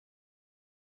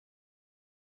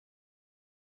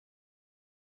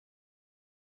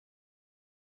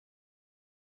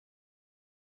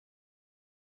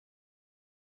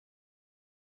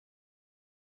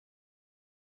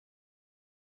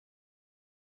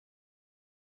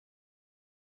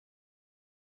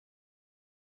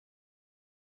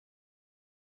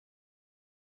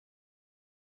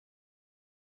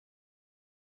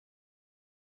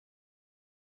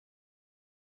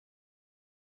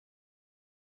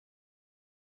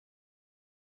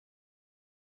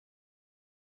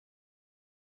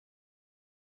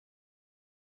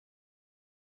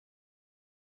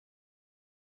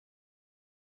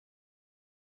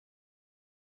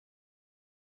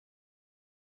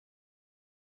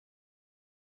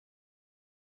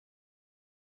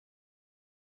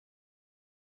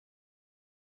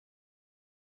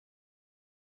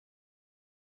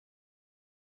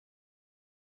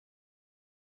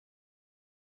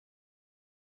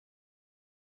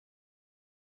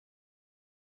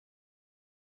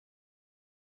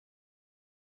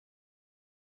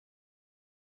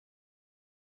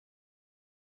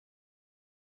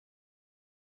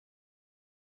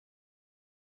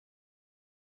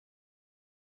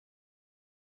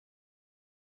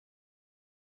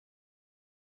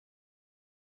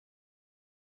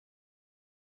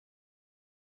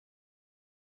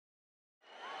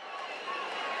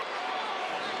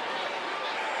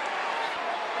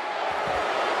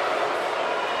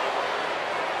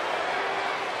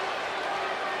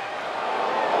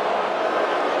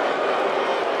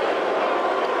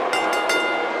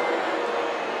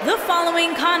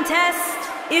following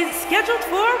contest is scheduled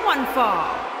for one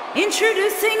fall.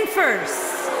 Introducing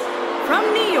first,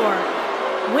 from New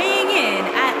York, weighing in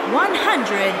at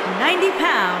 190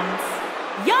 pounds,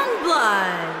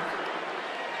 Youngblood.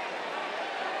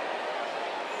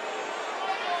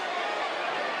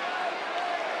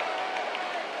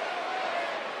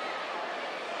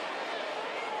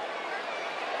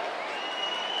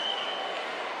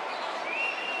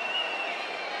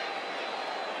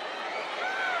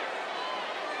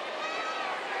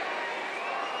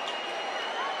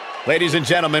 Ladies and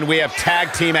gentlemen, we have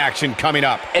tag team action coming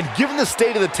up. And given the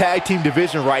state of the tag team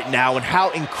division right now and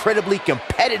how incredibly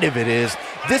competitive it is,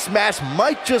 this match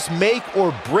might just make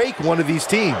or break one of these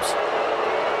teams.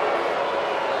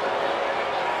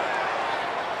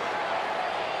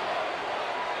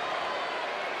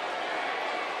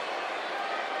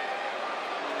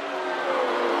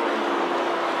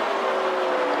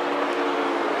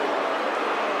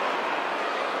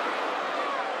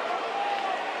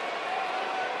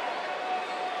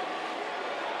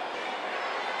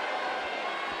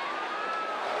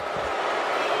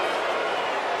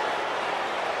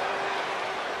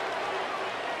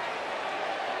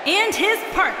 And his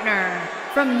partner,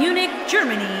 from Munich,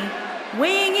 Germany,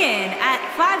 weighing in at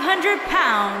 500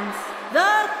 pounds,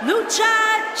 the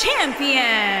Lucha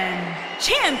Champion,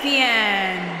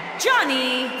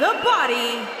 Johnny the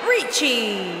Body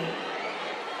Ricci.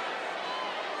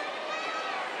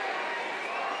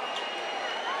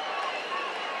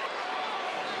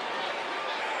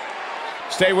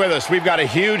 Stay with us. We've got a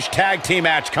huge tag team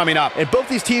match coming up. And both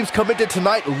these teams come into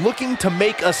tonight looking to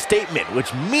make a statement,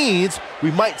 which means we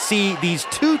might see these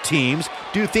two teams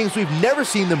do things we've never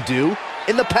seen them do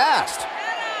in the past.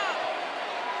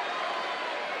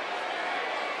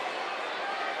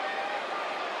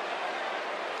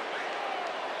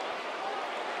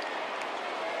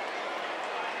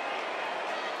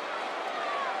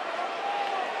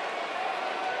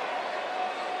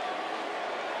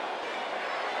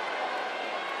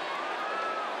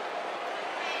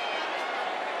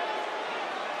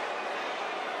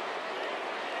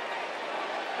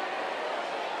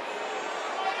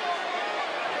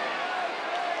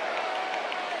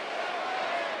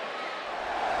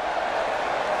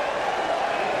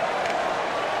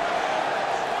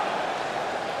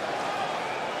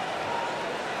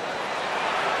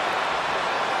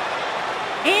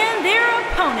 And their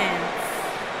opponents,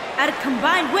 at a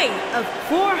combined weight of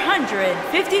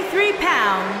 453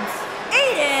 pounds,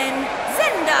 Aiden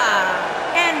Zinda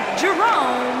and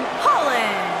Jerome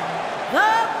Holland,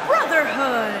 the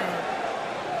Brotherhood.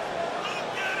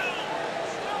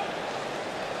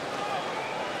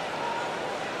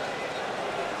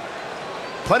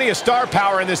 Plenty of star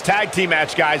power in this tag team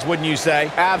match, guys, wouldn't you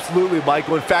say? Absolutely,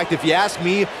 Michael. In fact, if you ask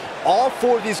me, all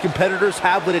four of these competitors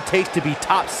have what it takes to be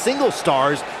top single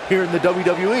stars here in the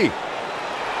WWE.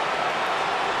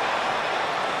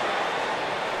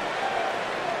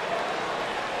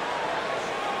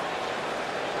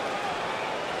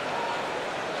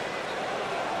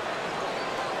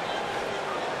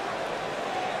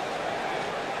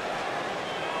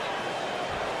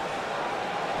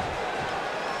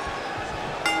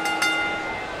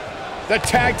 The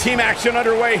tag team action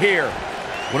underway here.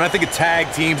 When I think of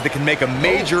tag teams that can make a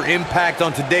major impact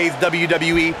on today's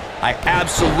WWE, I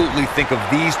absolutely think of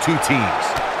these two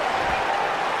teams.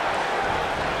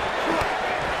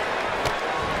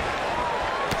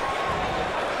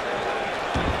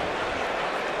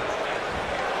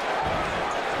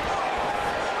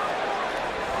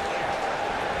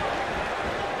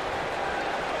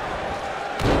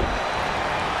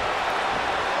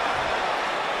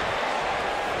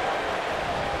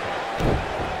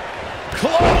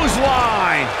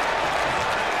 Clothesline!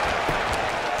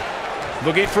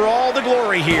 Looking for all the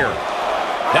glory here.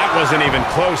 That wasn't even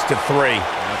close to 3.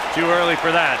 That's too early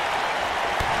for that.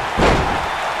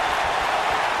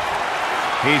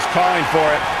 He's calling for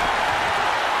it.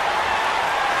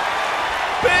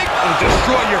 Big and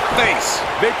destroy your face.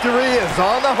 Victory is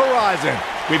on the horizon.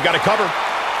 We've got to cover.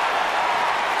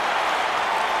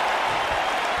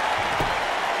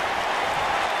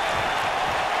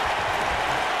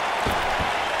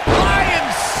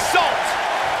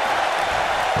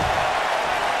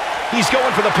 He's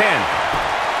going for the pin.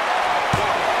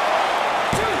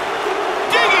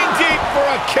 Digging deep for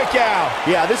a kick out.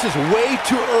 Yeah, this is way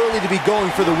too early to be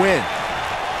going for the win.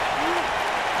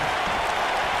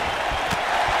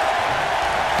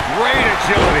 Great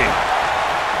agility.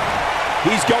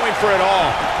 He's going for it all.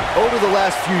 Over the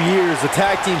last few years, the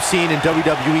tag team scene in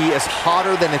WWE is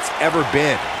hotter than it's ever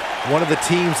been. One of the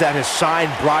teams that has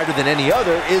shined brighter than any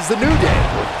other is the New Day.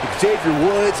 Xavier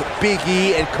Woods, Big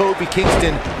E, and Kofi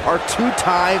Kingston are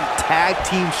two-time tag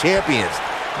team champions.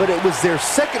 But it was their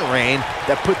second reign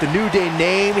that put the New Day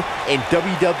name in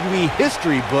WWE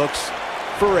history books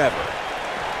forever.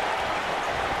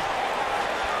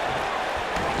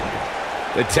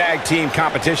 The tag team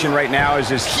competition right now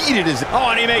is as heated as...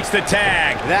 Oh, and he makes the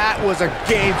tag. That was a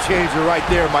game changer right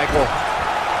there, Michael.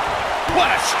 What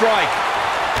a strike.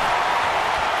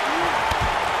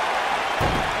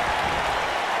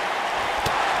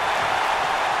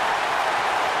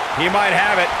 He might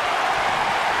have it.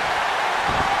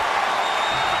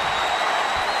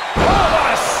 Oh, what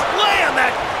a slam! That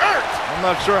hurt! I'm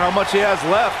not sure how much he has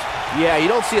left. Yeah, you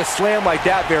don't see a slam like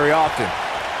that very often.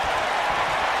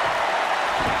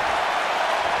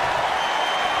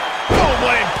 Oh,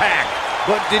 what impact!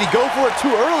 But did he go for it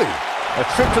too early? A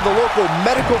trip to the local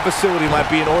medical facility might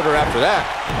be in order after that.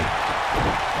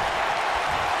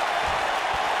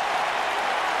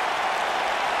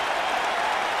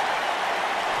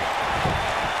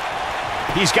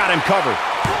 He's got him covered.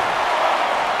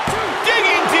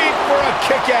 Digging deep for a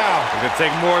kick out. It could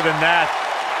take more than that.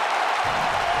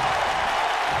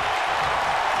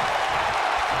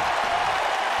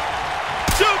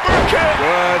 Super kick.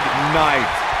 Good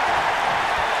night.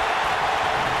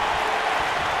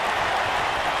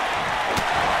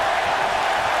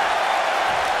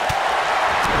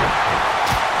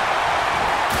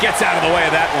 Gets out of the way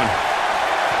of that one.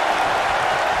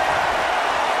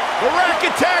 The rack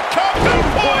attack comes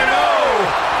 2.0!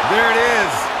 There it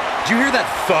is. Did you hear that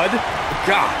thud?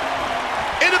 God.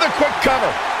 Into the quick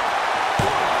cover.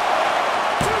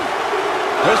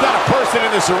 There's not a person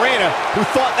in this arena who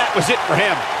thought that was it for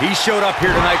him. He showed up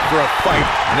here tonight for a fight,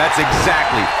 and that's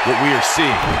exactly what we are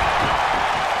seeing.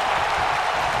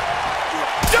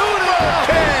 Super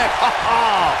kick!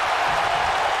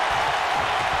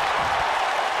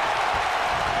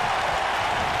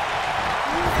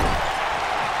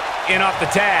 In off the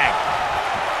tag.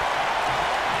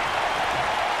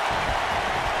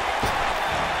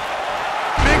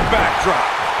 Big backdrop.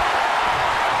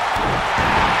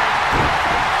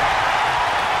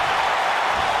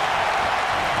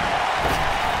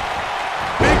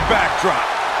 Big backdrop.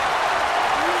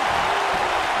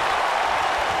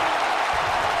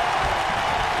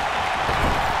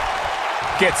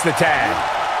 Gets the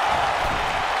tag.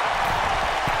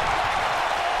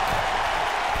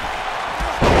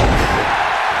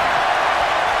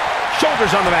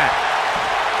 Shoulders on the mat.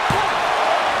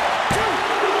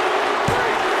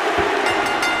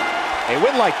 A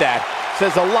win like that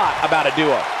says a lot about a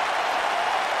duo.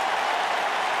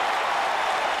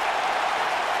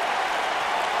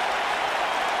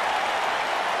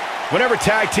 Whenever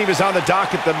tag team is on the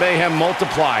docket, the mayhem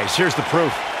multiplies. Here's the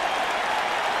proof.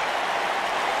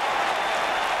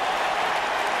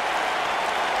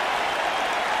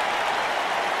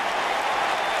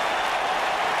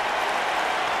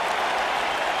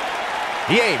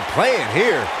 He ain't playing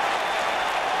here.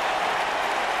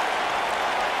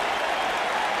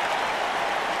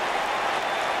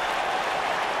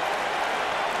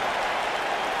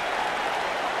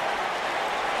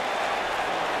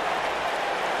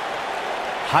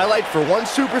 Highlight for one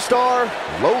superstar,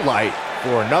 low light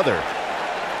for another.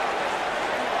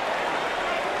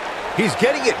 He's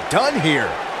getting it done here.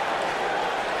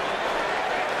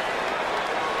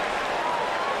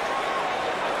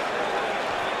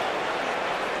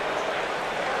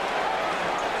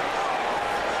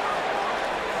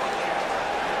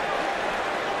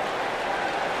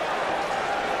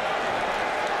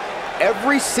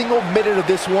 Every single minute of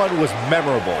this one was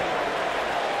memorable.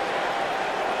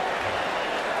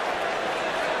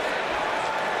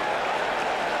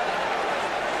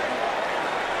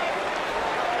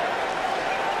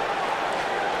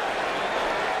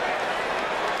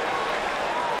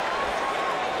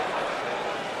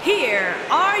 Here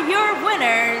are your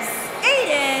winners,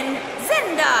 Aiden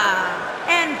Zinda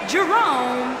and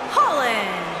Jerome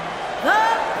Holland,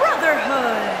 the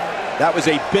Brotherhood. That was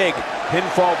a big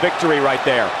pinfall victory right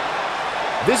there.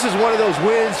 This is one of those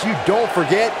wins you don't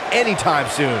forget anytime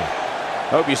soon.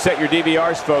 Hope you set your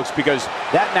DVRs, folks, because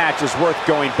that match is worth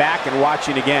going back and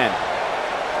watching again.